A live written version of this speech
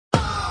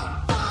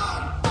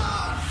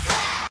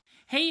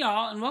Hey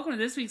y'all, and welcome to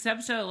this week's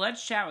episode of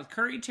Let's Chat with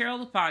Curry Terrell,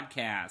 the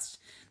podcast.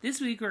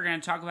 This week we're going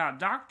to talk about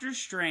Doctor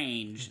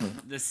Strange,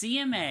 the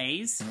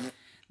CMAs,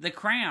 The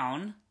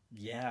Crown,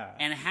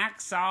 and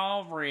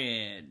Hacksaw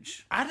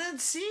Ridge. I didn't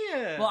see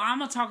it. Well, I'm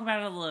going to talk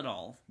about it a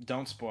little.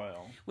 Don't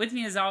spoil. With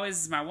me, as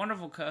always, is my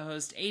wonderful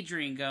co-host,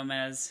 Adrian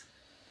Gomez.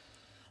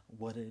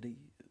 What it is.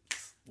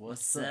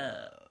 What's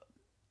up?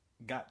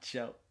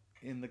 Gotcha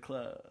in the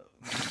club.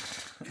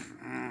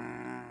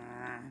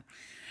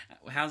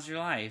 How's your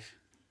life?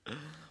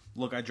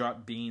 Look, I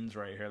dropped beans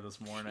right here this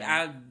morning.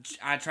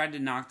 I tried to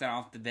knock that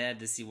off the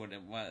bed to see what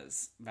it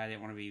was, but I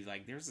didn't want to be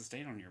like, there's a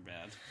stain on your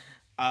bed.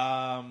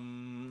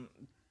 I'm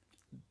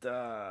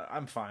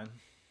fine.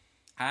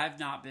 I've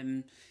not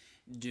been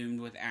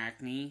doomed with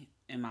acne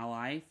in my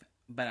life,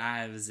 but I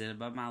have a zit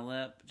above my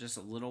lip, just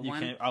a little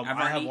one. I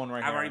have one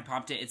right here. I've already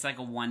popped it. It's like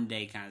a 1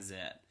 day kind of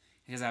zit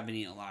because I've been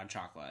eating a lot of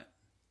chocolate.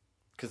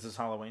 Because it's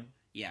Halloween?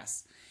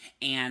 Yes.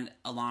 And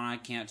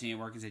Alana came up to me at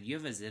work and said, you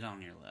have a zit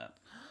on your lip.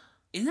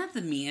 Isn't that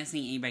the meanest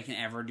thing anybody can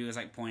ever do is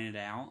like point it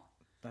out?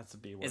 That's a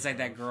B word. It's like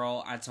that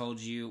girl I told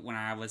you when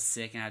I was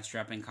sick and I had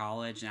strep in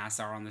college and I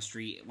saw her on the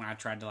street when I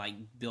tried to like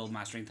build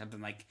my strength up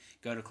and like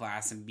go to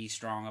class and be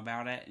strong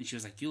about it. And she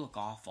was like, you look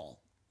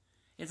awful.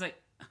 It's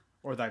like...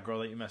 Or that girl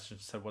that you messaged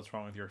and said, what's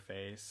wrong with your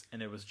face?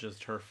 And it was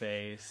just her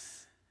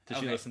face. Did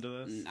she listen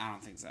to this? I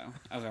don't think so.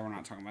 Okay, we're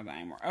not talking about that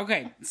anymore.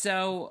 Okay,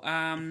 so,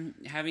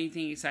 have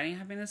anything exciting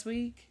happen this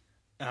week?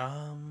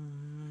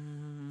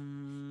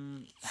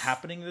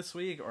 Happening this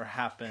week or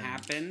happened?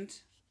 Happened.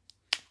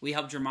 We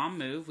helped your mom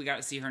move. We got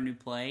to see her new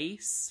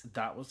place.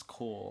 That was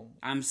cool.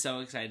 I'm so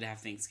excited to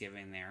have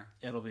Thanksgiving there.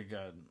 It'll be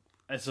good.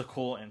 It's a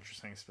cool,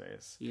 interesting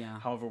space. Yeah.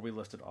 However, we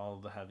listed all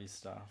of the heavy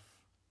stuff.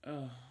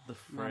 Oh, the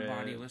fridge. My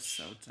body was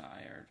so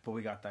tired. But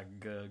we got that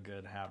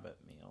good Habit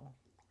meal.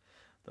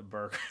 The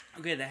burger.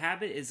 Okay, the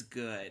Habit is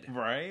good.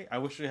 Right? I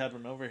wish we had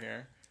one over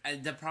here.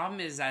 The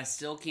problem is I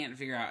still can't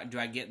figure out, do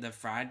I get the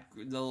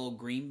little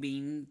green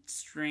bean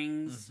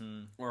strings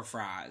or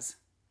fries?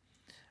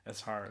 It's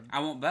hard. I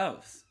want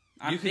both.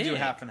 You can do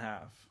half and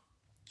half.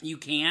 You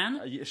can?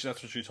 That's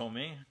what you told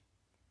me.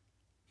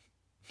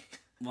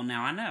 Well,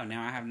 now I know.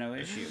 Now I have no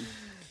issue.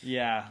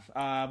 Yeah.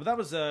 But that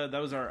was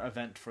our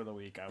event for the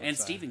week, I would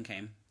say. Stephen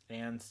came.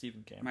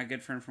 My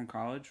good friend from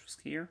college was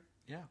here.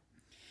 Yeah.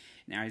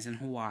 Now he's in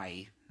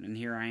Hawaii, and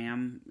here I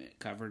am,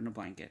 covered in a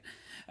blanket.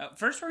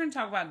 First, we're going to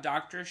talk about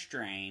Doctor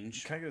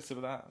Strange. Can I get a sip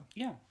of that?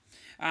 Yeah.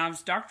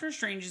 Doctor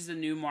Strange is the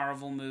new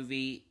Marvel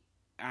movie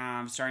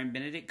starring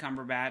Benedict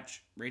Cumberbatch,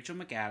 Rachel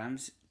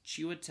McAdams,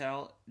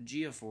 Chiwetel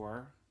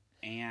Ejiofor,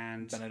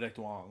 and... Benedict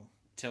Wong.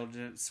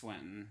 Tilda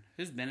Swinton.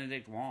 Who's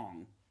Benedict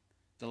Wong?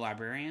 The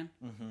librarian?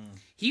 Mm-hmm.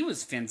 He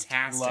was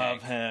fantastic.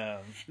 Love him.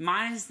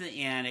 Minus the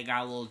end, it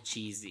got a little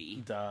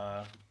cheesy.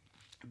 Duh.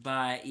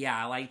 But,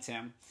 yeah, I liked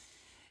him.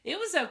 It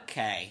was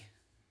okay.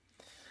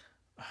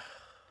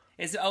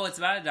 It's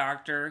about a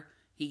doctor.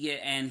 He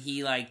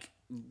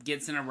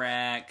gets in a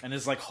wreck and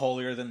is like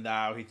holier than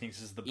thou. He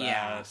thinks is the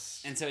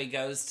best. And so he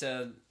goes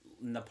to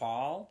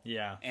Nepal.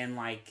 Yeah. And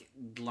like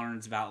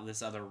learns about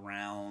this other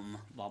realm.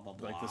 Blah blah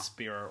blah. Like the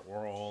spirit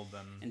world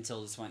and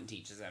Tilda Swinton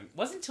teaches him.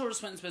 Wasn't Tilda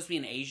Swinton supposed to be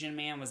an Asian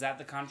man? Was that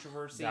the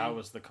controversy? That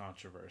was the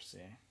controversy.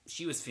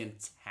 She was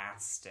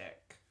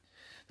fantastic.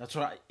 That's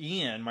what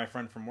Ian, my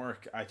friend from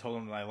work, I told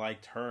him that I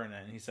liked her in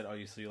it, and he said, "Oh,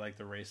 so you like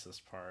the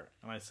racist part?"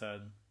 And I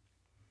said,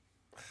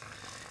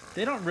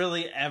 "They don't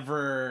really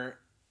ever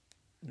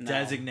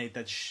designate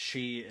that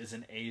she is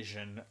an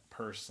Asian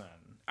person.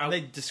 They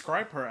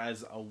describe her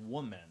as a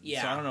woman.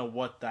 Yeah. So I don't know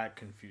what that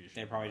confusion.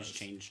 They probably just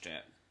changed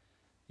it.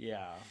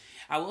 Yeah.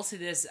 I will say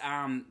this: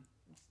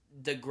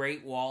 the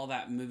Great Wall,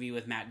 that movie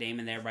with Matt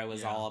Damon, that everybody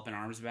was all up in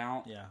arms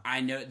about. Yeah. I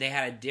know they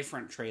had a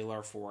different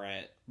trailer for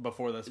it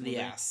before this movie.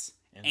 Yes.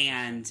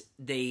 And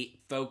they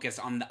focus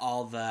on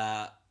all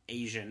the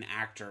Asian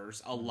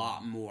actors a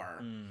lot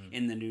more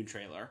in the new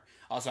trailer.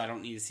 Also, I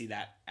don't need to see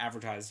that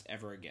advertised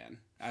ever again.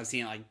 I've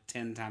seen it like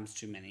 10 times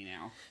too many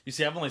now. You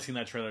see, I've only seen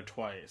that trailer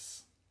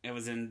twice. It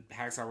was in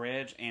Hacksaw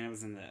Ridge, and it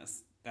was in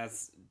this.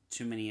 That's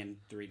too many in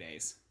 3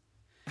 days.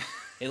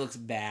 It looks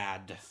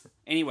bad.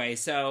 Anyway,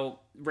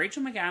 so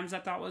Rachel McAdams I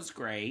thought was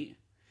great.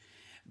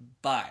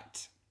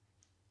 But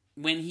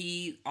when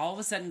he all of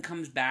a sudden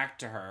comes back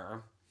to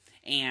her...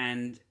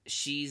 and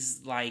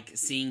she's like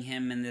seeing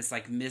him in this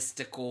like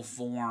mystical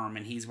form,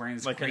 and he's wearing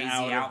this like crazy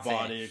outfit.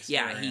 Body experience.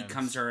 Yeah, he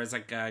comes to her as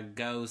like a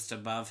ghost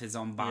above his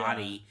own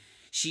body. Yeah.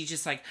 She's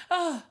just like,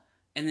 oh,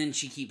 and then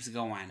she keeps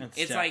going.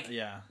 It's like,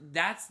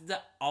 that's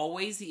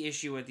always the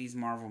issue with these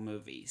Marvel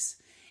movies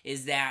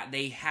is that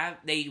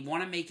they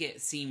want to make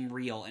it seem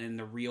real and in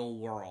the real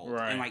world,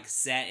 right. And like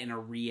set in a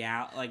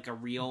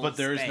real. But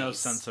there is no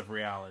sense of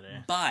reality.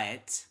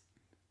 But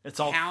it's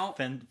all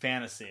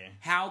fantasy.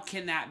 How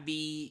can that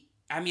be?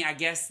 I mean, I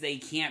guess they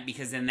can't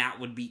because then that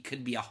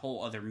could be a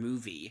whole other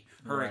movie.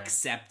 Her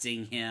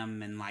accepting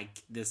him in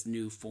like this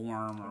new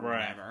form or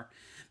whatever.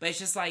 But it's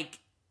just like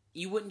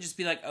you wouldn't just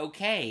be like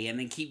okay and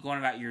then keep going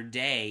about your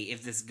day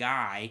if this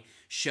guy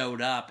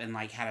showed up and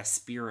like had a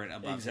spirit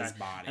above his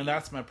body. And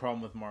that's my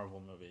problem with Marvel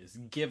movies.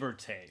 Give or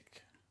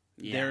take.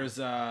 there's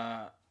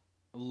a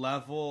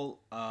level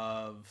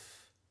of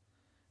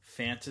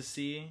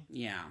fantasy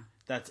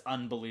that's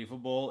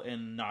unbelievable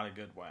in not a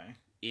good way.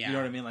 Yeah. You know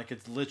what I mean? Like,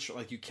 it's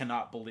literally, like, you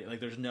cannot believe, like,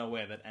 there's no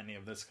way that any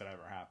of this could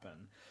ever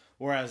happen.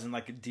 Whereas in,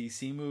 like, a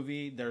DC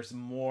movie, there's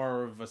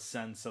more of a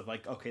sense of,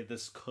 like, okay,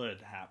 this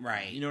could happen.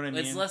 Right. You know what I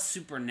mean? It's less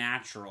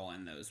supernatural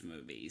in those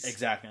movies.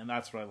 Exactly, and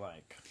that's what I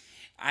like.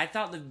 I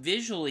thought that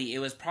visually, it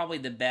was probably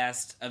the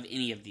best of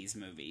any of these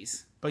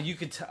movies. But you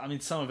could tell, I mean,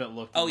 some of it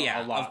looked a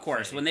lot of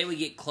course. Fake. When they would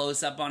get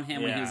close up on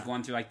him when he was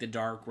going through, like, the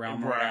dark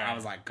realm, right. I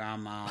was like,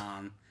 come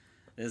on.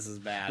 This is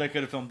bad. They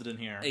could have filmed it in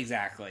here.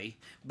 Exactly.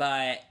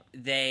 But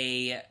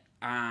they...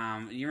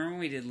 you remember when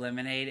we did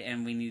Lemonade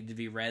and we needed to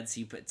be red, so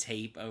you put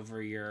tape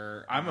over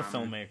your... I'm a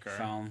filmmaker.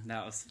 Film.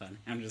 That was fun.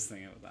 I'm just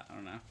thinking of that. I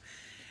don't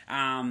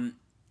know.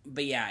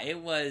 But yeah, it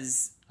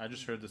was... I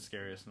just heard the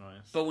scariest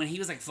noise. But when he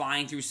was, like,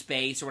 flying through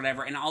space or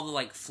whatever, and all the,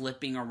 like,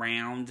 flipping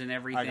around and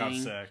everything... I got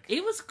sick.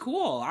 It was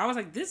cool. I was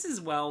like, this is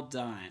well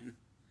done.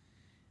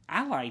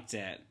 I liked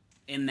it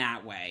in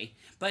that way.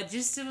 But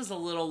just it was a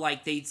little,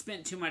 like, they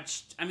spent too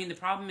much... I mean, the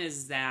problem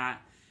is that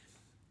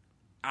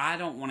I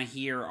don't want to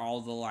hear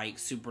all the, like,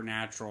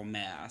 supernatural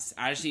mess.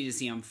 I just need to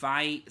see them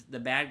fight, the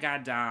bad guy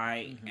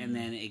die, and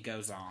then it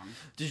goes on.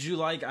 Did you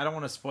like... I don't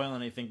want to spoil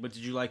anything, but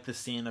did you like the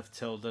scene of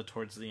Tilda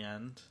towards the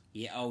end?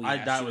 Yeah, oh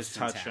yeah, that was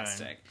touching.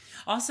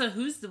 Also,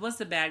 what's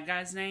the bad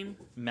guy's name?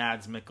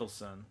 Mads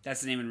Mikkelsen.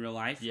 That's the name in real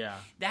life? Yeah.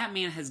 That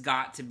man has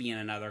got to be in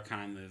another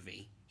kind of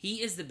movie.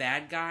 He is the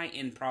bad guy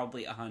in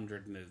probably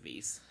 100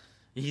 movies.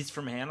 He's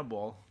from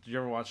Hannibal. Did you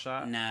ever watch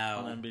that?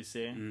 No. On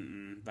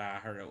NBC? But I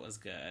heard it was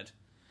good.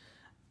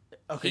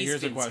 Okay,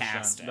 here's a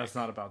question. That's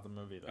not about the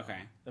movie, though. Okay.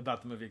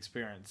 About the movie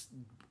experience.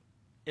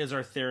 Is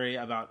our theory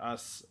about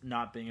us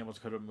not being able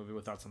to go to a movie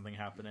without something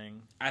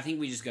happening? I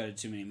think we just go to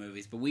too many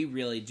movies, but we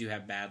really do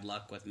have bad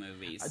luck with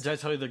movies. Did I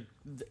tell you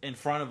in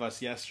front of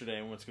us yesterday,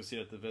 we went to go see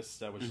it at the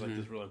Vista, which is like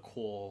this really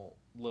cool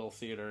little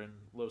theater in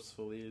Los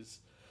Feliz.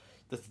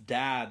 This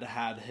dad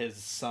had his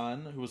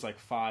son, who was like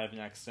 5,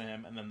 next to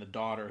him, and then the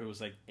daughter, who was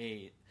like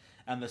 8.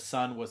 And the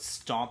son was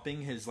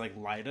stomping his like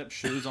light up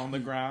shoes on the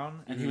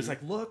ground, and he was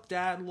like, "Look,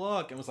 Dad,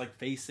 look!" and was like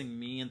facing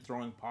me and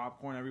throwing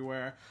popcorn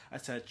everywhere. I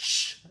said,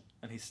 "Shh,"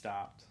 and he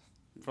stopped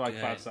for like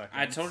 5 seconds.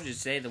 I told you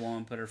today the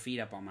woman put her feet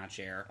up on my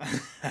chair.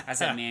 I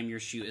said, "Ma'am, your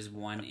shoe is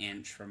 1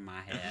 inch from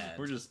my head."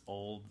 We're just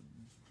old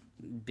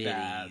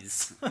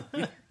biddies.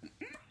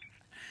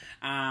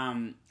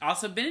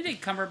 Also,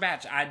 Benedict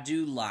Cumberbatch, I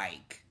do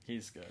like.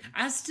 He's good.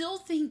 I still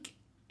think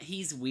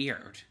he's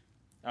weird.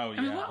 Oh, yeah.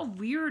 I mean, what a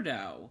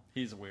weirdo.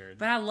 He's weird.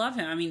 But I love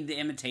him. I mean, The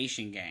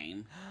Imitation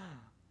Game.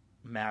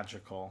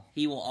 Magical.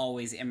 He will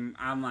always...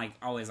 I'm like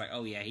always like,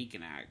 oh, yeah, he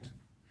can act.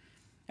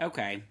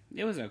 Okay.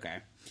 It was okay.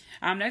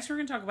 Next, we're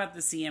going to talk about the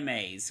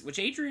CMAs, which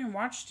Adrian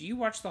watched. You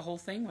watched the whole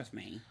thing with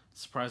me.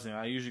 Surprisingly,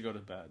 I usually go to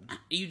bed.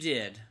 You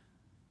did.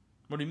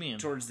 What do you mean?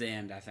 Towards the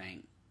end, I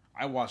think.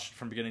 I watched it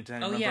from beginning to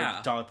end. Oh,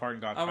 yeah. Dolly Parton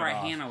got cut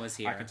off. Hannah was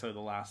here. I can tell you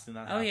the last thing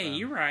that happened. Oh, yeah,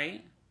 you're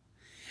right.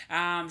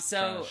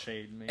 So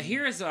shade me.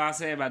 Here's what I'll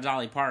say about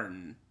Dolly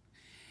Parton.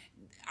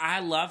 I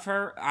love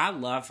her.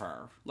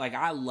 Like,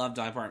 I love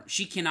Dolly Parton.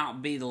 She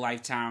cannot be the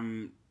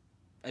Lifetime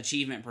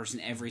Achievement person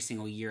every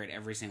single year at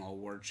every single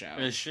award show.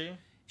 Is she?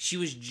 She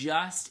was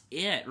just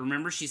it.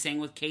 Remember, she sang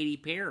with Katy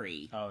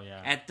Perry. Oh,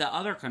 yeah. At the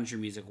other country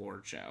music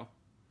award show.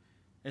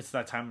 It's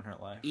that time in her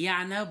life. Yeah,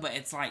 I know, but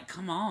it's like,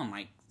 come on,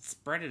 like,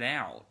 spread it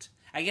out.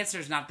 I guess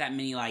there's not that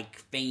many, like,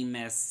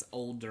 famous,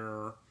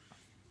 older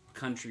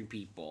country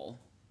people.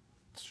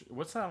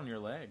 What's that on your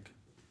leg?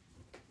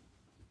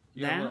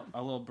 You got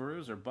a little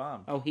bruise or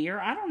bump? Oh, here?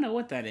 I don't know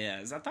what that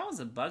is. I thought it was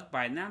a bug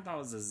bite, and I thought it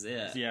was a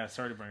zit. Yeah,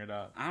 sorry to bring it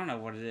up. I don't know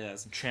what it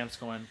is. Champ's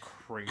going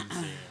crazy.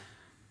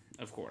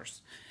 Of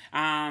course.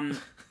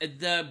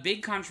 The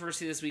big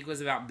controversy this week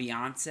was about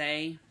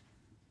Beyonce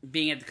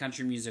being at the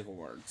Country Music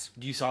Awards.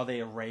 You saw they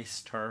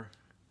erased her?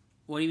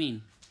 What do you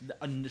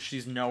mean?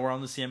 She's nowhere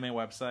on the CMA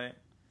website.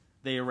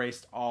 They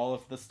erased all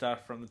of the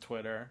stuff from the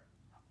Twitter,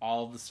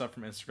 all of the stuff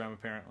from Instagram,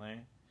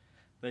 apparently.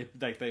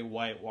 They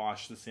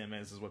whitewashed the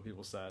CMAs, is what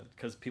people said,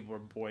 because people were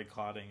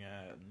boycotting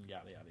it and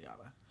yada yada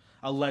yada.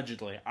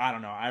 Allegedly, I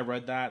don't know. I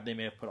read that they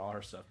may have put all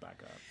her stuff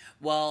back up.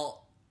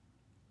 Well,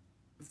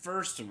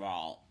 first of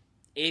all,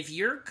 if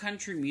you're a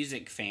country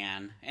music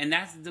fan, and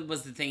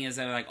was the thing is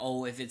they're like,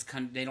 oh, if it's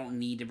they don't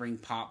need to bring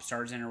pop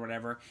stars in or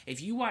whatever.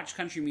 If you watch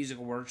country music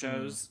award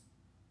shows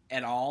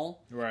at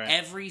all, right,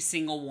 every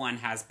single one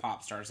has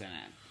pop stars in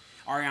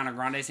it. Ariana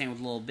Grande sang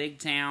with Little Big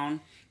Town.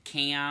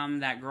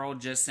 Cam, that girl,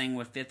 just sang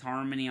with Fifth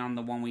Harmony on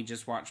the one we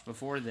just watched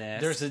before this.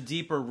 There's a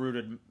deeper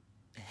rooted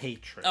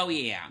hatred. Oh,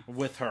 yeah.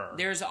 With her.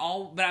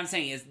 But I'm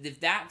saying is, if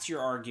that's your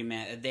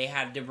argument, that they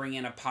had to bring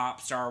in a pop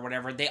star or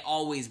whatever, they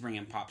always bring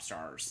in pop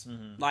stars.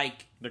 Mm-hmm.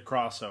 Like the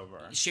crossover.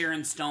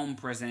 Sharon Stone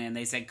presented, and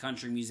they said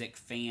country music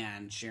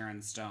fan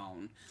Sharon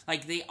Stone.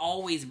 Like, they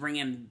always bring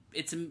in,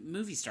 it's a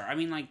movie star. I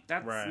mean, like,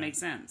 that makes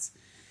sense.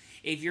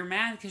 If you're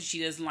mad because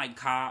she doesn't like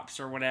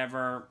cops or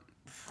whatever,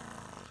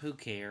 who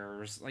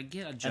cares? Like,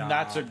 get a job.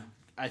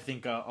 I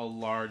think a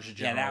large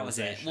Yeah, that was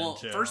it. generalization. Well,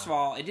 too. first of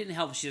all, it didn't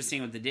help she was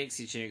singing with the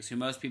Dixie Chicks, who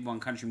most people in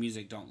country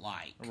music don't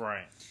like.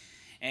 Right.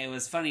 And it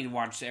was funny to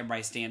watch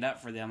everybody stand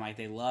up for them, like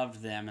they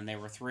loved them and they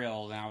were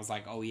thrilled. And I was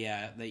like, oh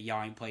yeah, that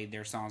y'all ain't played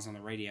their songs on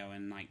the radio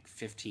in like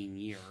 15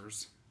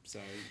 years. So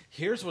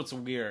here's what's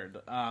weird.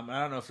 I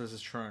don't know if this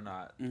is true or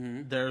not.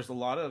 Mm-hmm. There's a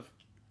lot of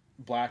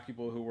black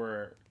people who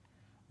were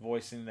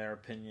voicing their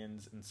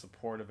opinions in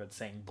support of it,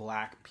 saying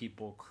black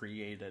people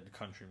created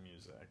country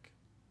music.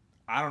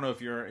 I don't know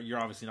if you're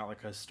obviously not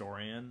like a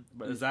historian,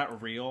 but is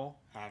that real?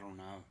 I don't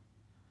know.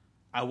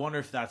 I wonder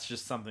if that's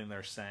just something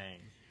they're saying.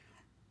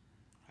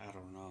 I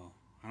don't know.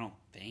 I don't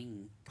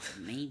think.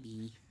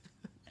 Maybe.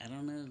 I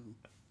don't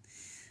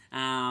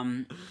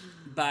know.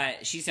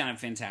 But she sounded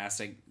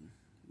fantastic.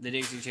 The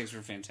Dixie Chicks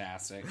were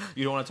fantastic.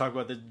 You don't want to talk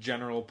about the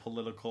general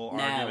political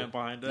argument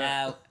behind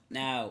it?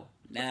 No.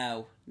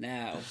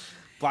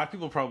 Black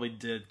people probably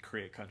did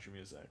create country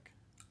music.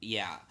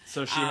 Yeah.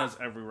 So she has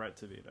every right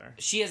to be there.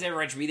 She has every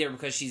right to be there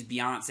because she's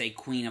Beyonce,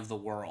 queen of the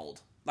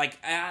world. Like,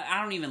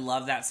 I don't even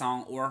love that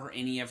song or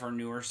any of her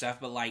newer stuff,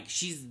 but, like,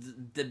 she's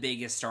the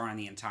biggest star in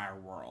the entire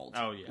world.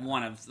 Oh, yeah.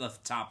 One of the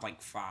top,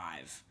 like,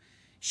 5.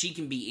 She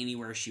can be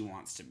anywhere she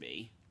wants to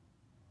be.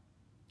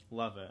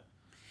 Love it.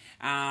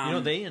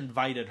 They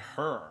invited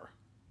her.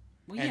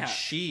 Well, and yeah.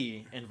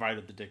 she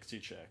invited the Dixie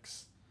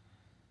Chicks.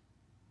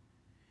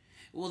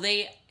 Well,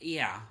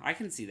 I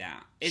can see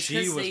that. It's She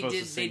was because supposed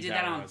to they sing did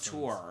that on Lessons.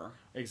 tour.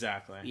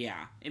 Exactly.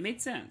 Yeah, it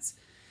made sense.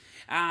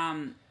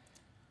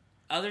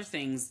 Other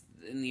things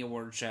in the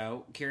award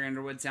show, Carrie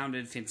Underwood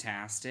sounded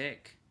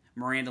fantastic.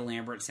 Miranda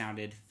Lambert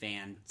sounded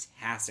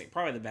fantastic.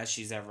 Probably the best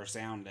she's ever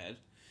sounded.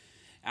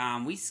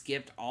 We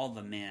skipped all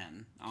the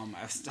men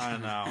almost. I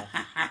know.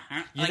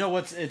 You know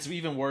what's? It's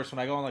even worse when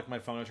I go on like my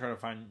phone and try to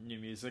find new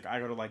music. I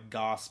go to like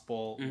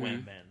gospel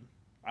women.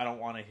 I don't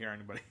want to hear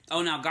anybody.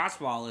 Oh, now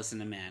gospel, I'll listen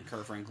to men.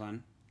 Kurt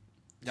Franklin,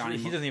 He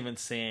doesn't even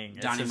sing.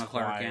 It's Donnie his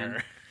McClurkin.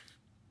 choir.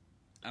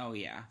 Oh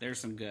yeah, there's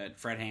some good.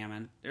 Fred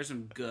Hammond. There's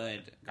some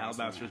good.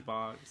 Alabaster's men.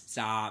 Box.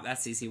 Stop.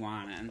 That's CeCe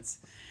Winans.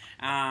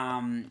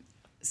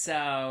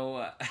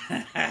 So,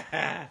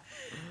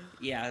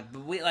 yeah,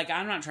 but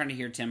I'm not trying to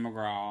hear Tim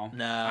McGraw.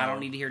 No. I don't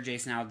need to hear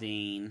Jason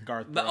Aldean.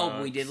 Garth But, we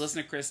Brooks. did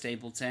listen to Chris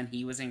Stapleton.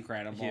 He was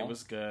incredible. He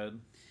was good.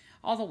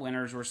 All the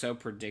winners were so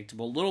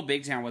predictable. Little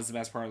Big Town was the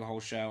best part of the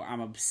whole show.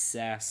 I'm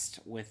obsessed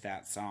with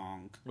that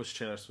song. Which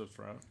Taylor Swift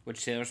wrote.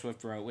 Which Taylor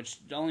Swift wrote, which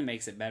only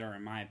makes it better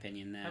in my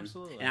opinion then.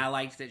 Absolutely. And I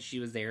liked that she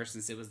was there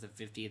since it was the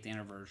 50th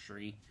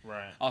anniversary.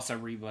 Right. Also,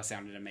 Reba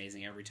sounded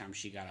amazing every time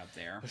she got up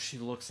there. She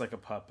looks like a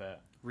puppet.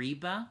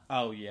 Reba?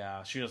 Oh,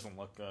 yeah. She doesn't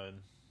look good.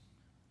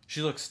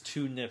 She looks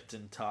too nipped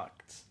and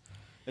tucked.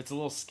 It's a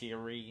little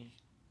scary.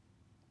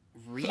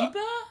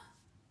 Reba?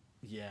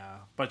 Yeah.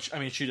 But, I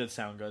mean, she did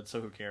sound good,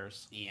 so who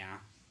cares? Yeah.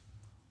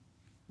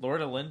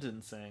 Loretta Lynn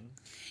didn't sing.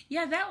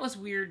 Yeah, that was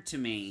weird to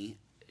me.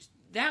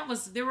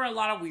 There were a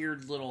lot of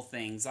weird little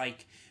things.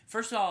 Like,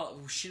 first of all,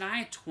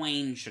 Shania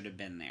Twain should have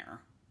been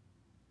there.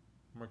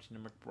 Martina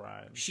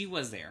McBride. She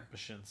was there. But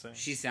she didn't sing.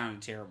 She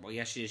sounded terrible.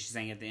 Yes, she did. She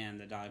sang at the end,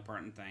 the Dolly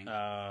Parton thing.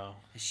 Oh.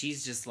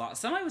 She's just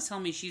lost. Somebody was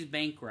telling me she's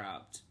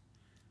bankrupt.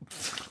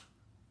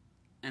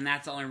 And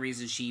that's the only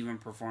reason she even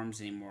performs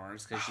anymore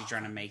is because she's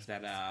trying to make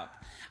that up.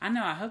 I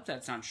know, I hope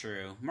that's not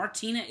true.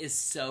 Martina is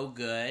so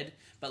good,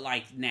 but,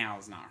 like, now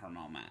is not her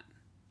moment.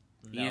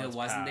 You know who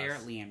wasn't there?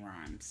 Leanne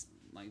Rimes.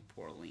 Like,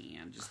 poor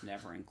Leanne, just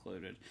never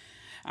included.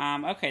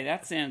 Okay,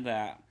 that's the end of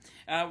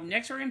that.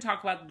 Next, we're going to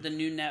talk about the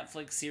new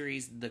Netflix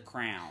series, The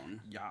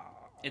Crown. Yeah.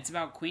 It's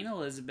about Queen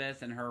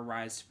Elizabeth and her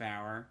rise to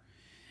power.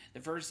 The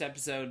first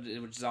episode,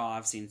 which is all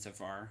I've seen so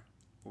far,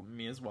 Well,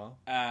 me as well.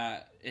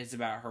 it's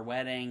about her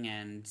wedding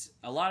and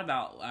a lot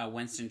about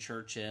Winston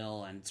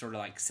Churchill and sort of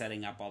like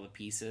setting up all the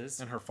pieces.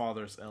 And her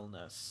father's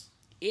illness.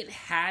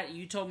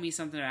 You told me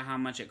something about how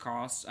much it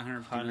cost,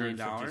 $150 million.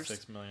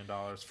 $156 million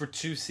for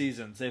 2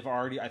 seasons.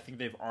 I think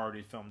they've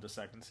already filmed a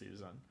second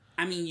season.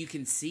 I mean, you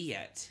can see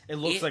it. It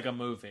looks like a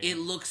movie. It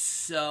looks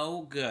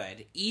so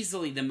good.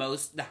 Easily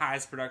the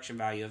highest production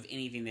value of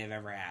anything they've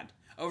ever had.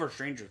 Over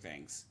Stranger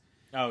Things.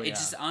 Oh, yeah. It's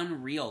just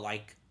unreal.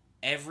 Like,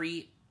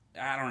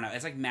 I don't know.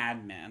 It's like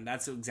Mad Men.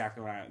 That's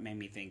exactly what it made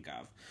me think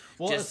of.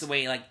 Well, just the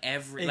way, like,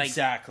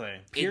 Exactly.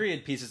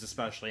 Period pieces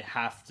especially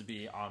have to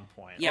be on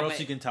point. Yeah, or else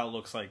you can tell it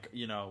looks like,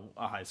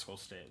 a high school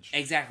stage.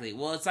 Exactly.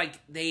 Well, it's like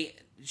they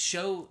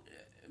show...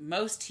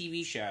 Most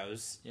TV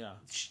shows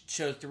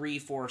show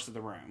 3/4 of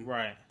the room.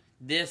 Right.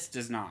 This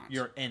does not.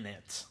 You're in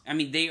it. I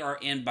mean, they are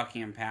in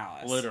Buckingham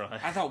Palace. Literally.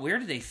 I thought, where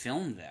did they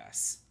film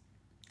this?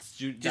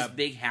 Just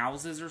big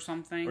houses or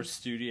something? Or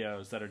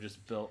studios that are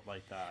just built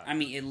like that. I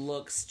mean, it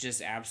looks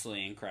just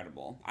absolutely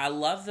incredible. I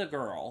love the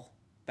girl,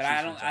 but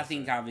I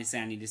think obviously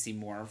I need to see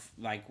more of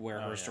like where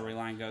her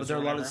storyline goes. But there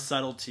are a lot of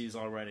subtleties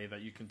already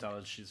that you can tell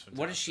that she's fantastic.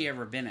 What has she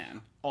ever been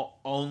in?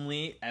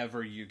 Only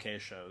ever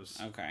UK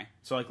shows. Okay.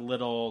 So like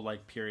little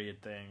like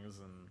period things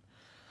and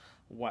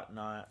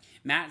whatnot.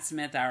 Matt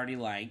Smith I already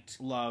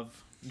liked.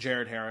 Love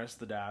Jared Harris,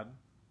 the dad.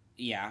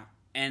 Yeah.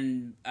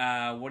 And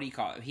what do you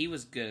call it? He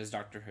was good as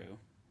Doctor Who.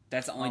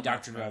 That's the only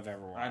Doctor Who I've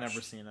ever watched. I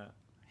never seen it.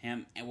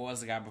 Him, and what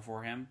was the guy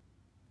before him?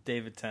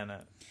 David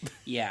Tennant.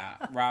 Yeah,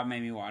 Rob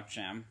made me watch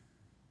him.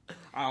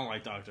 I don't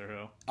like Doctor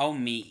Who. Oh,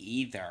 me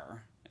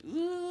either.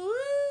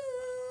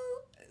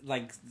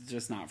 Like,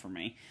 just not for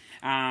me.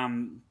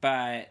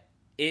 But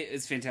it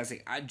is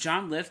fantastic.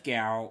 John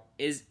Lithgow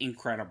is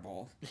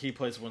incredible. He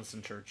plays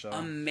Winston Churchill.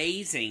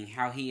 Amazing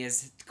how he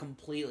has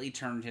completely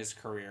turned his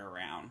career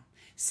around.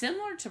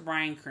 Similar to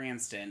Bryan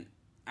Cranston.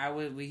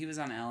 He was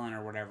on Ellen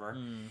or whatever,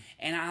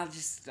 and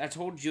I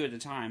told you at the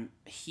time,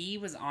 he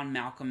was on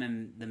Malcolm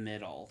in the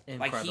Middle.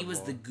 Incredible. Like, he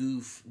was the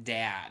goof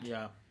dad.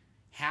 Yeah.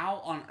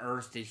 How on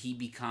earth did he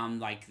become,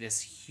 like,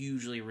 this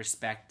hugely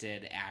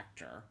respected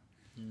actor?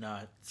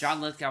 Nuts.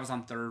 John Lithgow was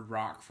on Third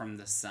Rock from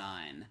the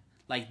Sun.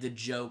 Like, the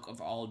joke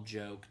of all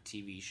joke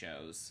TV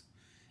shows.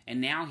 And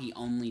now he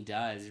only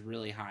does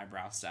really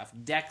highbrow stuff.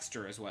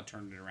 Dexter is what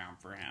turned it around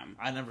for him.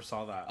 I never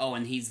saw that. Oh,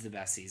 and he's the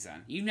best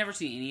season. You've never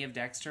seen any of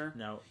Dexter?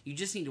 No. You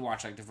just need to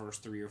watch, like, the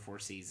first 3 or 4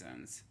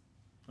 seasons.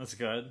 That's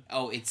good.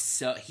 Oh,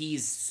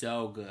 he's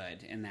so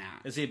good in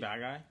that. Is he a bad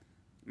guy?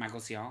 Michael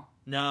C. Hall?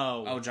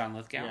 No. Oh, John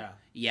Lithgow? Yeah.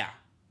 Yeah.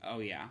 Oh,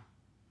 yeah.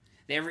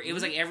 It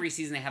was like every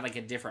season they had like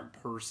a different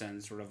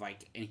person, sort of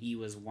like, and he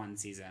was one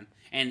season,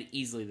 and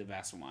easily the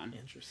best one.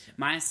 Interesting.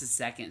 Minus the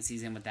second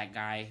season with that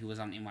guy who was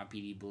on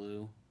NYPD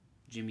Blue,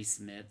 Jimmy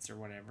Smits or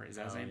whatever. Is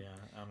that his name? Yeah,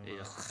 I don't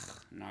know. Ugh,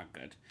 not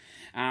good.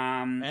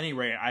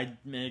 Anyway, I'm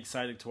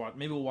excited to watch.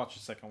 Maybe we'll watch the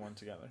second one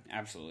together.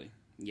 Absolutely.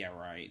 Yeah,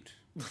 right.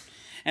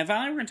 And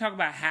finally, we're going to talk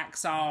about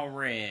Hacksaw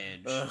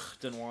Ridge. Ugh,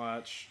 didn't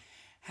watch.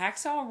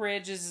 Hacksaw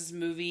Ridge is this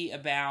movie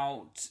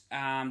about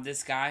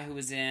this guy who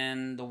was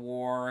in the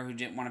war who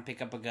didn't want to pick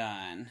up a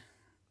gun.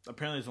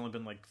 Apparently, there's only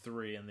been like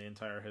 3 in the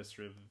entire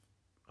history of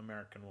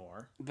American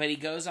war. But he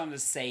goes on to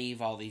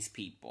save all these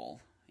people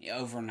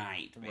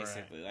overnight,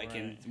 basically.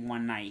 In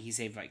one night, he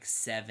saved like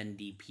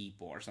 70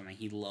 people or something.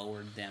 He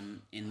lowered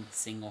them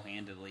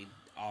single-handedly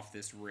off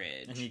this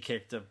ridge. And he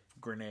kicked a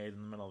grenade in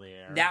the middle of the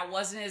air. That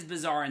wasn't as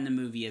bizarre in the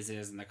movie as it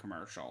is in the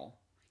commercial.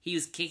 He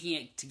was kicking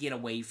it to get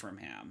away from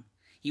him.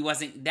 He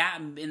wasn't... That,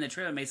 in the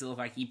trailer, makes it look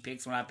like he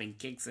picks one up and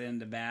kicks it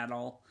into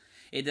battle.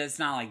 It's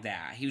not like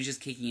that. He was just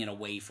kicking it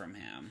away from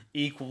him.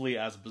 Equally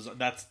as bizarre.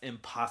 That's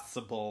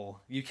impossible.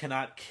 You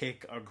cannot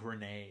kick a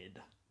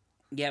grenade.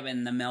 Yeah, but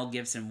in the Mel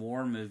Gibson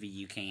war movie,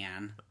 you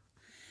can.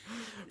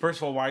 First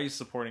of all, why are you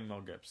supporting Mel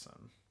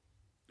Gibson?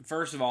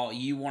 First of all,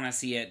 you want to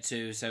see it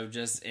too, so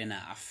just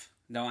enough.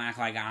 Don't act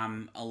like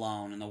I'm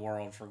alone in the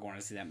world for going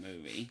to see that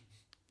movie.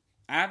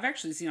 I've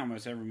actually seen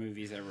almost every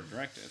movie he's ever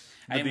directed.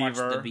 I didn't watch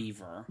The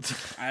Beaver.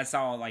 I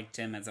saw like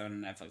 10 minutes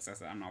on Netflix. I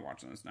said, I'm not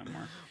watching this no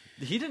more.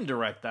 He didn't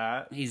direct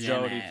that. He's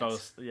Jodie in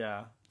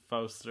it.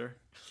 Foster.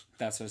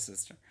 That's her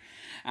sister.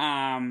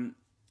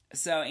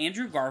 So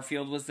Andrew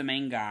Garfield was the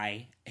main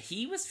guy.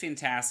 He was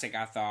fantastic,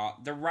 I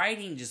thought. The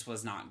writing just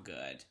was not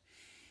good.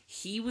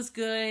 He was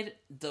good.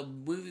 The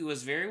movie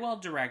was very well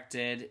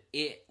directed.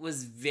 It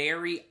was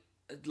very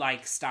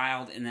like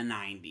styled in the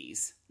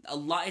 90s. A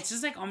lot. It's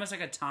just like almost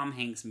like a Tom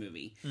Hanks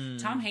movie.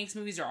 Tom Hanks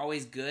movies are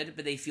always good,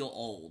 but they feel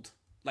old.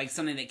 Like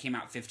something that came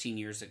out 15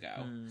 years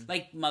ago.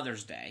 Like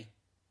Mother's Day.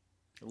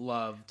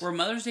 Loved. Where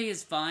Mother's Day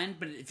is fun,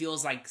 but it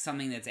feels like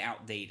something that's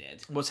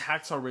outdated. Was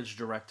Hacksaw Ridge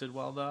directed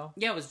well, though?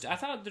 Yeah, I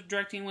thought the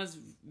directing was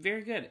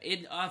very good.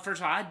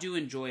 First of all, I do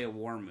enjoy a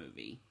war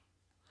movie.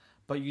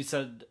 But you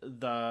said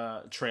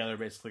the trailer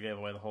basically gave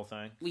away the whole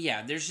thing. Well,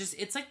 yeah,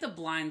 it's like The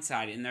Blind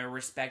Side in the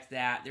respect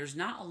that there's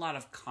not a lot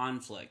of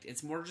conflict.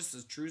 It's more just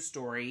a true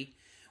story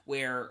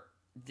where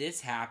this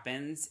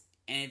happens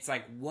and it's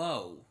like,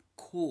 whoa,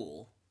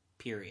 cool,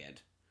 period.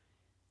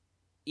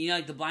 You know,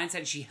 like The Blind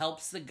Side, she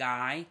helps the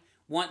guy.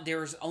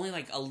 There's only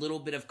like a little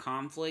bit of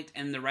conflict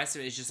and the rest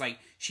of it is just like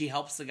she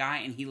helps the guy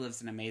and he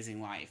lives an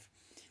amazing life.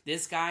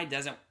 This guy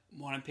doesn't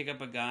want to pick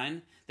up a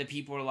gun. The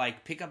people are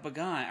like, pick up a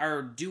gun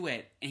or do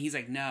it, and he's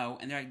like, no,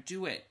 and they're like,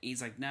 do it, and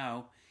he's like,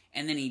 no,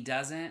 and then he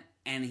doesn't,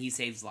 and he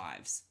saves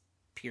lives,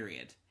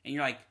 period. And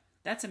you're like,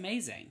 that's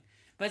amazing.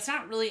 But it's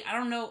not really, I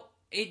don't know,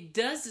 it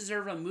does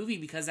deserve a movie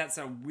because that's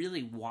a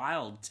really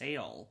wild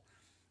tale,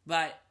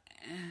 but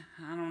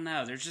I don't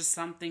know, there's just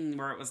something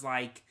where it was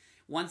like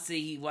once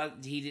he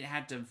didn't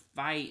have to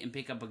fight and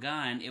pick up a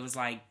gun, it was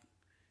like,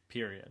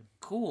 period,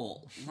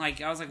 cool. Like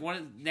I was like,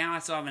 what, now I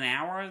still have an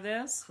hour of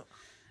this?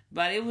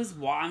 But it was,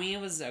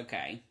 it was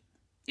okay.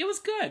 It was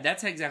good.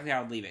 That's exactly how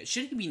I would leave it.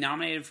 Should he be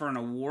nominated for an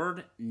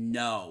award?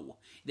 No.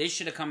 This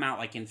should have come out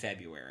like in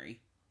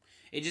February.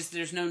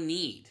 There's no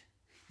need.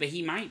 But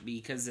he might be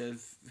because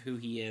of who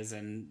he is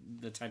and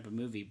the type of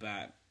movie,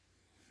 but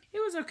it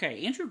was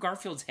okay. Andrew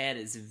Garfield's head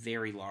is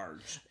very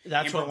large.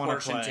 That's what I want to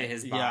proportion play. To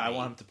his body. Yeah, I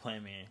want him to play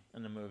me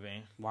in the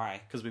movie. Why?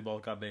 Because we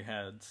both got big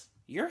heads.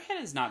 Your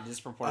head is not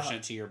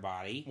disproportionate to your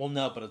body. Well,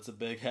 no, but it's a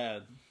big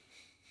head.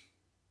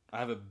 I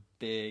have a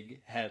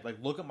big head. Like,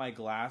 look at my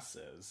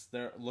glasses.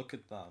 Look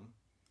at them.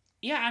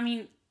 Yeah, I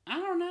mean, I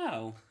don't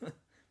know.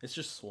 It's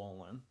just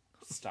swollen.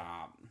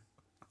 Stop.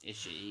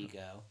 It's your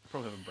ego. I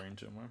probably have a brain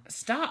tumor.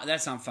 Stop.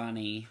 That's not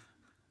funny.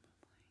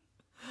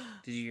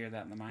 Did you hear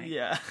that in the mic?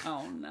 Yeah.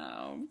 Oh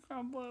no.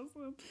 God bless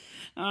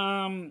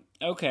him.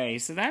 Okay,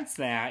 so that's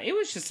that. It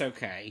was just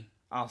okay.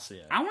 I'll see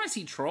it. I want to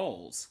see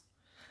Trolls.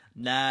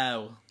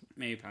 No.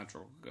 Maybe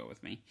Patrick will go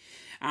with me.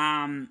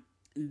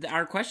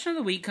 Our question of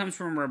the week comes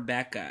from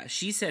Rebecca.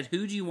 She said,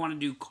 who do you want to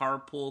do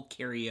carpool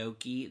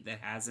karaoke that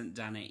hasn't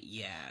done it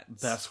yet?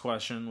 Best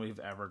question we've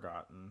ever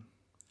gotten.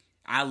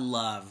 I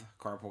love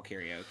carpool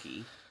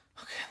karaoke.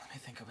 Okay, let me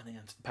think of an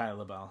answer. Patti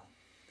LaBelle.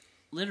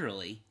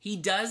 Literally. He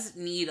does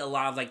need a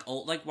lot of, like,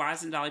 old... Like, why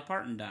hasn't Dolly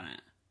Parton done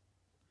it?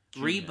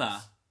 Genius.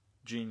 Reba.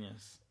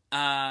 Genius.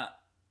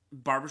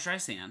 Barbra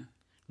Streisand.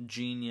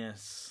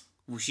 Genius.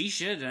 Well, she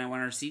should have done it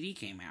when her CD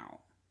came out.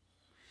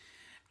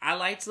 I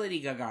liked Lady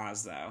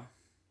Gaga's, though.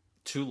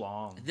 Too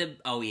long.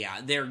 Oh,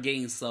 yeah. They're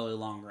getting slowly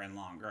longer and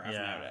longer, I've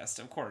noticed.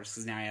 Of course,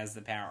 because now he has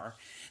the power.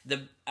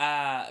 The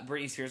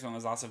Britney Spears one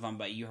was also fun,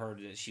 but you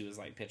heard that she was,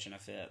 like, pitching a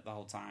fit the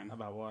whole time.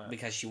 About what?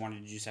 Because she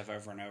wanted to do stuff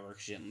over and over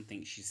because she didn't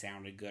think she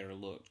sounded good or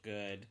looked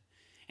good.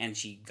 And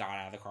she got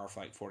out of the car for,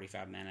 like,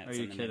 45 minutes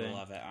in the middle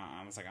of it.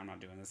 I was like, I'm not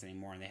doing this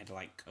anymore. And they had to,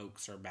 like,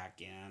 coax her back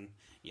in.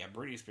 Yeah,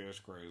 Britney Spears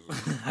crazy.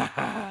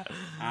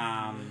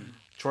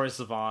 Troye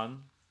Sivan.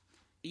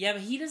 Yeah,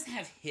 but he doesn't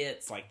have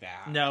hits like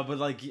that. No, but,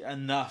 like,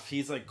 enough.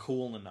 He's, like,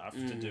 cool enough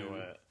to do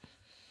it.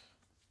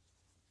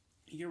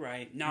 You're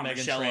right. Not Meghan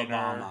Michelle Trainor.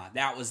 Obama.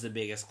 That was the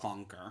biggest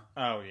clunker.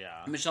 Oh,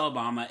 yeah. Michelle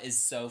Obama is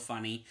so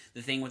funny.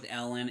 The thing with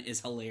Ellen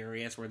is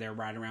hilarious where they're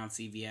right around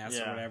CVS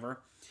or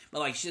whatever. But,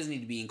 like, she doesn't need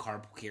to be in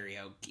carpool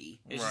karaoke.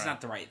 It's just not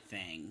the right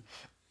thing.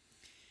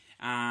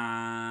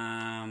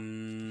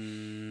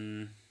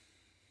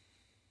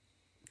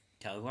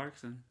 Kelly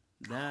Clarkson.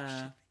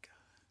 Duh.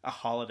 A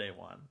holiday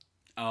one.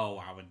 Oh,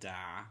 I would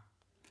die.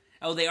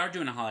 Oh, they are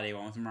doing a holiday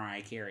one with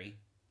Mariah Carey.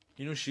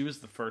 You know, she was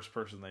the first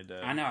person they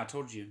did. I know, I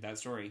told you that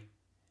story.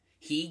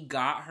 He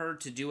got her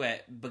to do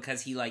it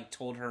because he, like,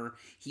 told her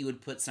he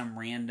would put some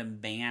random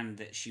band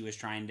that she was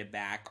trying to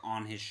back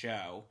on his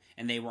show.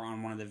 And they were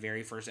on one of the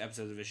very first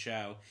episodes of his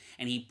show.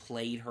 And he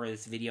played her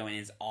this video in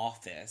his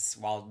office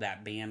while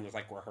that band was,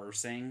 like,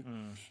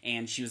 rehearsing.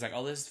 And she was like,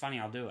 oh, this is funny,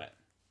 I'll do it.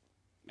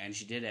 And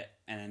she did it.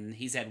 And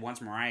he said once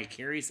Mariah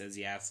Carey says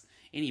yes,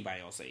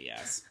 anybody will say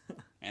yes.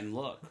 And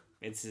look,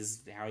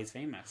 it's how he's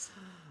famous.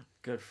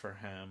 Good for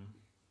him.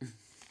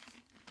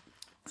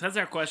 So that's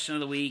our question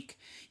of the week.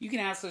 You can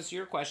ask us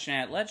your question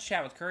at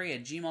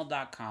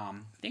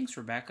letschatwithcurry@gmail.com. Thanks,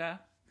 Rebecca.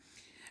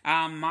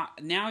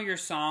 Now your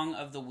song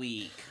of the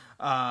week.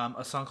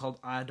 A song called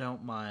I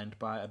Don't Mind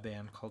by a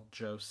band called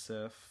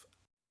Joseph.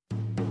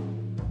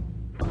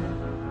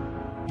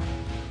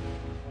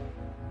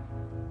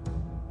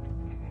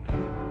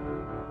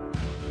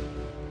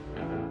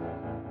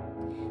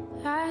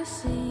 I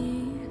see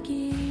you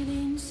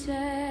getting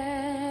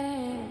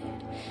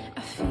sad.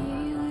 I feel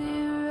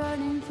it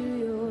running through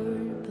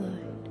your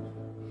blood.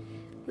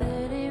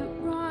 Let it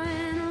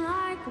run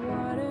like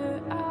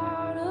water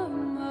out of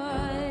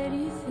mud.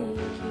 You think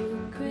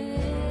you're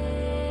crazy.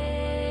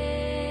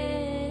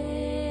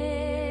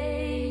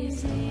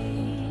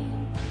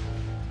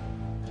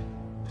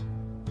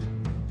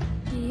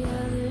 The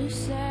other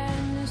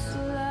sadness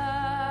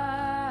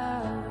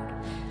loud.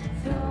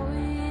 Throw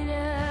it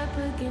up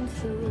against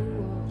the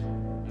wall.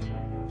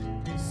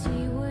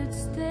 See what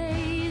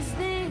stays,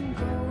 then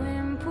go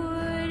and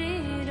put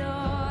it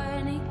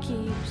on. It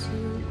keeps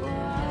you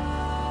alive.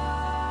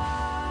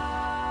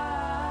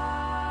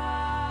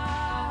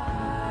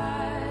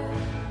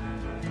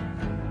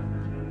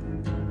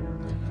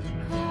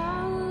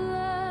 I'll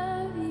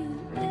love you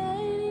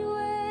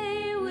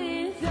anyway,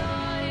 with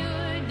all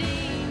your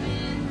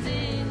demons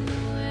in the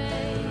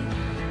way.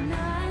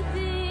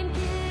 Nothing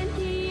can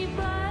keep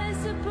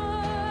us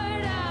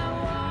apart. I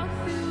walk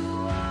through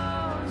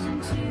walls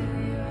into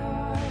your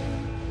heart.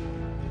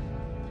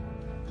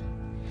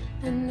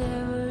 I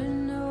never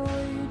know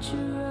your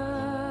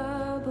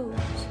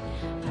troubles.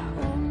 I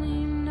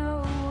only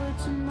know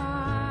what's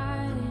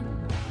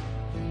mine.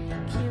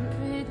 Can't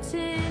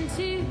pretend to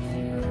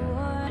feel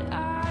what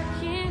I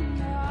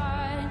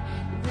cannot.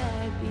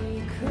 That'd be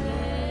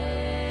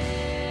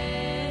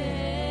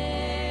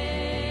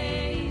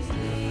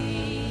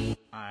crazy.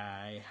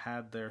 I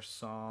had their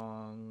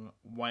song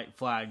White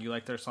Flag. You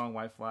like their song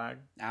White Flag?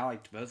 I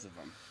liked both of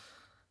them.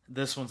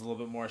 This one's a little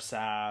bit more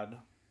sad.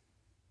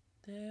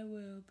 There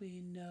will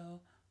be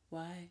no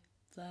white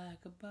flag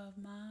above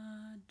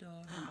my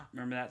door.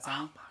 Remember that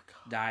song? Oh my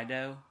god.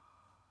 Dido?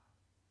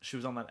 She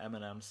was on that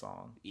Eminem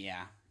song.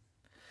 Yeah.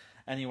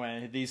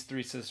 Anyway, these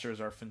three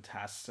sisters are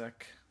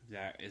fantastic.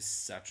 That is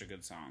such a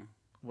good song.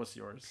 What's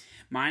yours?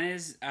 Mine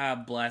is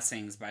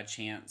Blessings by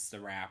Chance the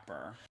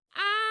Rapper.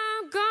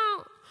 I'm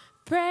gone.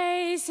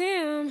 Praise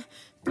him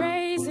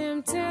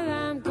till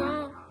I'm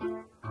gone.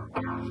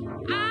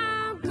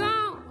 I'm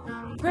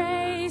gone.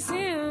 Praise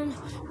him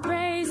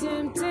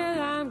till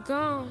I'm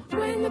gone.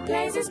 When the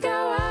praises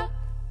go up,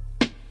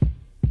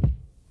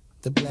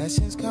 the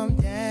blessings come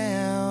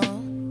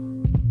down.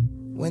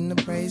 When the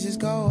praises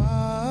go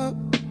up,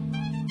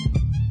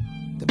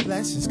 the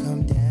blessings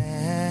come down.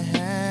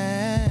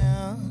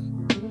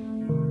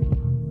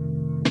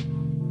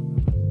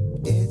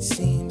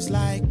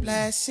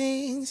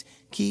 blessings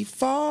keep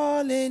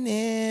falling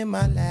in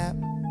my lap.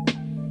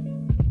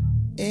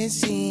 It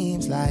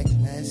seems like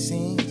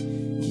blessings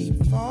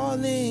keep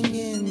falling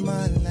in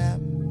my lap.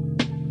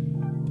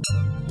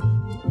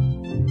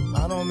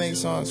 I don't make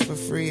songs for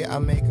free, I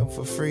make them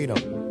for freedom.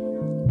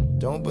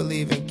 Don't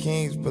believe in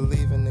kings,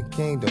 believe in the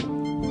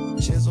kingdom.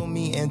 Chisel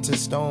me into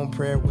stone,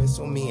 prayer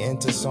whistle me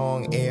into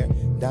song air.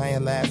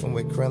 Dying laughing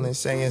with Krillin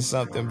saying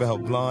something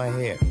about blonde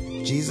hair.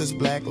 Jesus,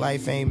 black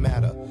life ain't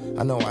matter.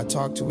 I know I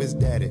talked to his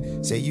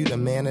daddy. Say you the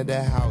man of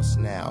the house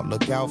now.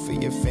 Look out for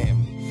your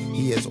family.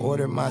 He has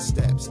ordered my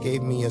steps,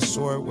 gave me a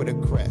sword with a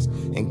crest,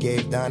 and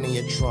gave Donnie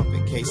a trump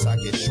in case I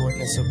get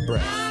shortness of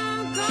breath.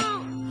 I'm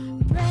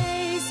gon'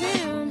 praise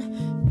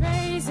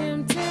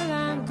him till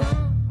I'm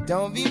gone.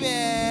 Don't be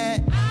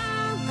mad.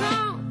 I'm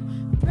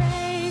gon'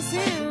 praise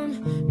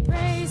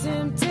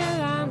him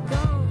till I'm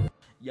gone.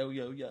 Yo,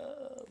 yo, yo.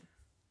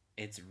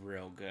 It's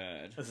real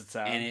good. Is it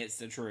sad? And it's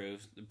the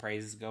truth. The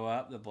praises go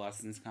up, the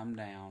blessings come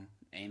down.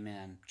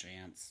 Amen,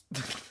 Chance.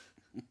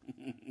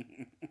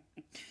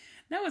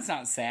 No, it's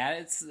not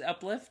sad. It's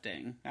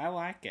uplifting. I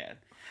like it.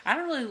 I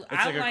don't really. It's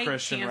like a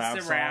Christian Chance rap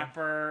the song.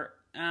 Rapper.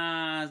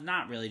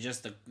 Not really.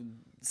 Just the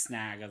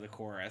snag of the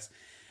chorus.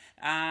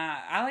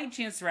 I like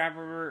Chance the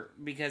Rapper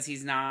because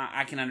he's not.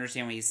 I can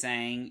understand what he's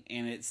saying,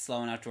 and it's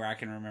slow enough to where I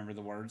can remember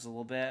the words a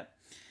little bit.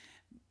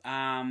 But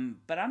I'm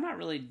not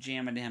really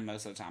jamming to him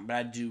most of the time. But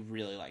I do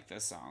really like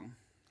this song.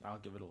 I'll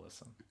give it a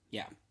listen.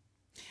 Yeah.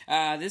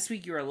 This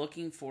week you are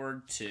looking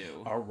forward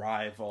to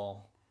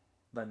Arrival,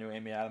 that new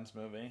Amy Adams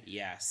movie.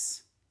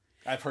 Yes.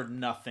 I've heard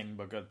nothing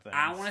but good things.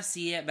 I want to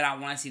see it, but I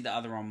want to see the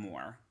other one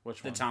more.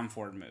 Which the one? Tom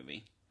Ford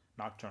movie.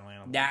 Nocturnal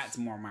Animals. That's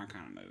more my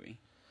kind of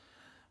movie,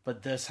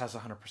 But this has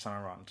 100%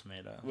 on Rotten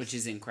Tomatoes. which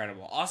is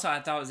incredible. Also,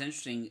 I thought it was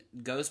interesting.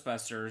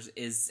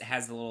 Ghostbusters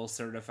has the little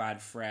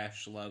certified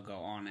fresh logo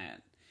on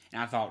it,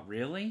 and I thought,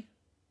 really,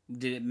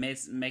 did it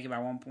make it by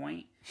 1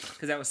 point?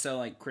 Because that was so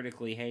like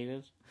critically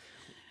hated.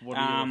 What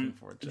are you looking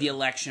forward to? The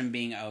election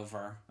being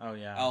over. Oh,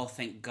 yeah. Oh,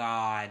 thank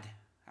God!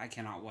 I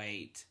cannot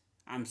wait.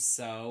 I'm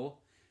so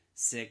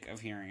sick of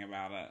hearing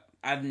about it.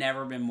 I've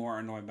never been more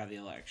annoyed by the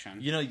election.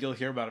 You know, you'll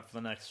hear about it for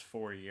the next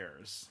 4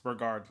 years,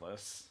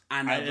 regardless.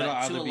 I know, It'll but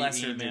either to a be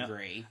lesser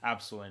degree.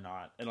 Absolutely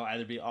not. It'll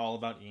either be all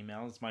about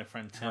emails. My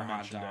friend Tim Her hot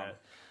mentioned dog. it.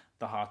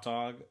 The hot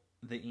dog,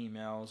 the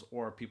emails,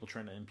 or people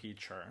trying to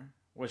impeach her,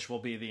 which will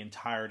be the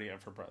entirety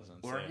of her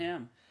presidency. Or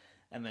him.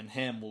 And then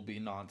him will be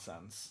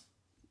nonsense.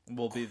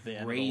 Will be the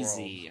end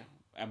Crazy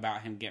of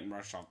about him getting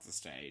rushed off the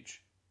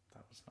stage.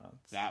 the world.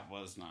 That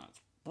was nuts.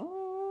 That was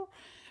nuts.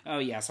 Oh,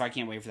 yeah, so I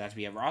can't wait for that to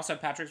be over. Also,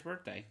 Patrick's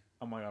birthday.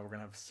 Oh my god, we're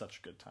gonna have such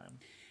a good time.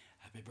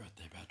 Happy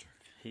birthday, Patrick.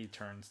 He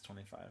turns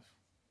 25.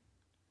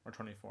 Or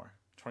 24.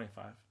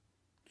 25.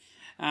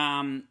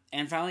 And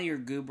finally, your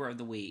goober of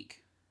the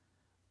week.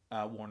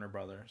 Warner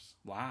Brothers.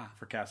 Wow.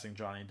 For casting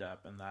Johnny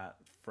Depp in that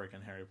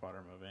freaking Harry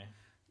Potter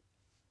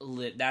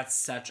movie. That's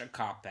such a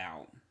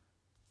cop-out.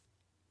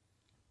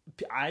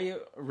 I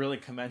really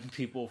commend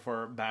people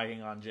for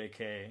bagging on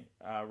J.K.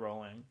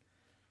 Rowling.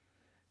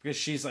 Because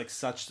she's like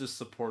such the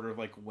supporter of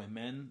like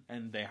women,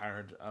 and they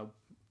hired a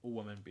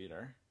woman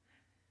beater.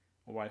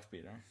 A wife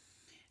beater.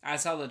 I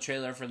saw the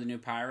trailer for the new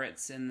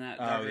Pirates in that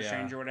Oh, Doctor yeah.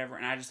 Strange or whatever,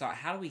 and I just thought,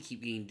 how do we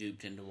keep getting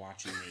duped into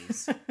watching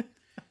these?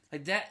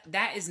 Like,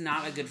 that is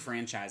not a good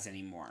franchise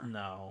anymore.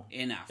 No.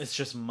 Enough. It's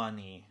just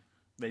money.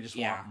 They just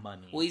want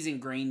money. Well, he's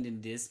ingrained in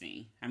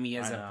Disney. I mean, he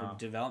has I a know.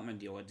 development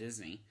deal with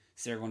Disney.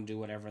 So they're going to do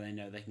whatever they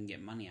know they can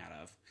get money out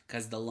of.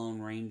 Because the Lone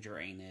Ranger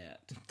ain't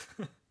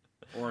it.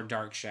 Or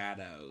Dark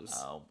Shadows.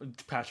 Oh,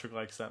 Patrick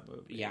likes that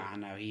movie. Yeah, I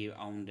know. He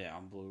owned it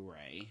on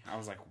Blu-ray. I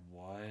was like,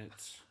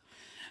 what?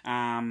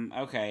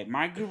 Okay,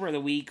 my goober of the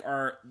week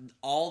are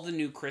all the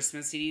new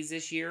Christmas CDs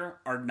this year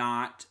are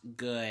not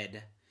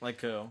good.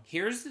 Like who?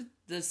 Here's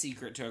the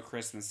secret to a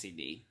Christmas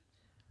CD.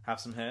 Have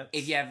some hits?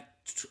 If you have,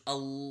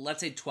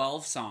 let's say,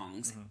 12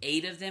 songs,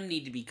 8 of them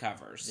need to be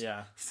covers.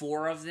 Yeah.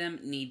 4 of them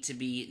need to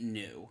be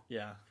new.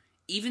 Yeah.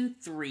 Even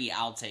 3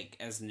 I'll take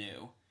as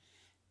new.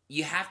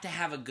 You have to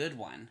have a good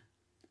one.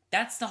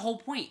 That's the whole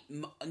point.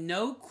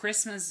 No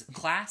Christmas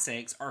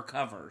classics are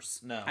covers.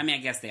 No. I mean, I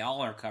guess they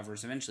all are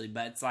covers eventually,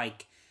 but it's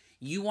like,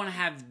 you want to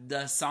have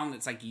the song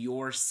that's like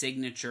your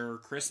signature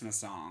Christmas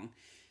song.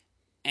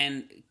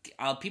 And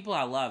people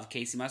I love,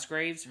 Casey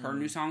Musgraves, her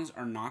new songs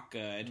are not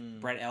good.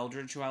 Brett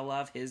Eldridge, who I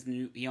love,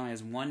 he only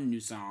has 1 new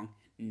song,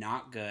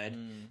 not good.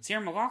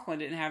 Sarah McLachlan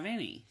didn't have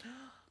any.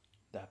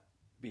 That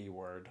B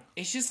word.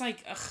 It's just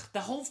like,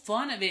 the whole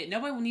fun of it,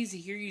 nobody needs to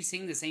hear you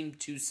sing the same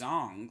 2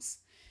 songs.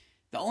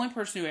 The only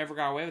person who ever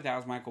got away with that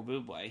was Michael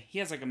Bublé. He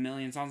has like 1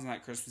 million songs on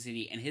that Christmas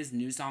CD, and his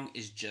new song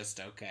is just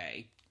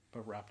okay.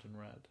 But wrapped in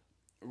red.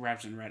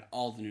 Wrapped in Red,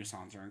 all the new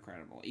songs are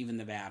incredible. Even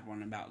the bad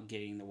one about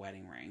getting the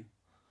wedding ring.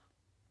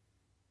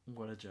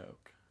 What a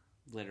joke.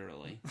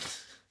 Literally.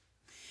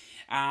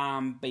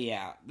 But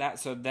yeah,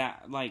 that's it.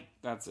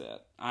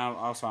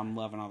 I'm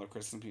loving all the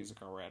Christmas music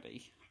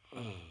already.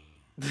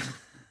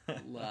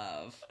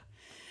 Love.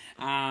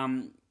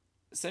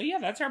 So yeah,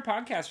 that's our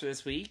podcast for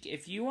this week.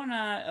 If you want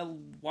to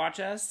watch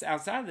us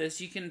outside of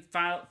this, you can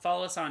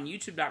follow us on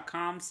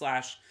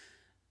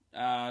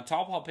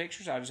youtube.com/Tall Paul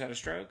Pictures. I just had a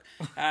stroke.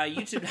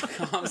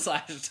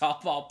 YouTube.com/Tall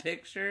Paul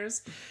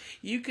Pictures.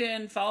 You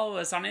can follow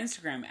us on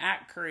Instagram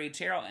 @Curry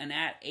Terrell and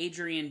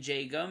 @Adrian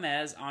J.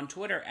 Gomez. On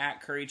Twitter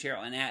 @Curry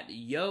Terrell and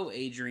 @Yo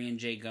Adrian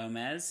J.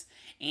 Gomez.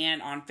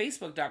 And on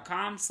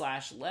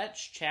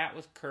Facebook.com/Let's Chat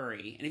with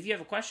Curry. And if you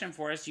have a question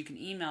for us, you can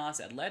email us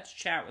at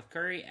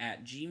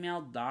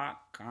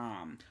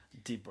letschatwithcurry@gmail.com.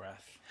 Deep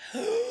breath.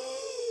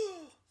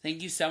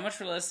 Thank you so much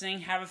for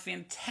listening. Have a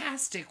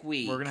fantastic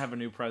week. We're going to have a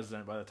new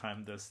president by the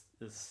time this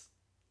is...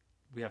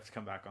 We have to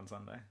come back on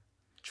Sunday.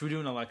 Should we do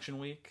an election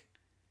week?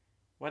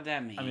 What'd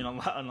that mean? I mean,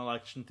 an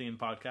election-themed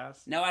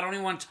podcast? No, I don't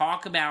even want to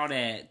talk about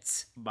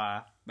it.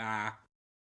 Bye. Bye.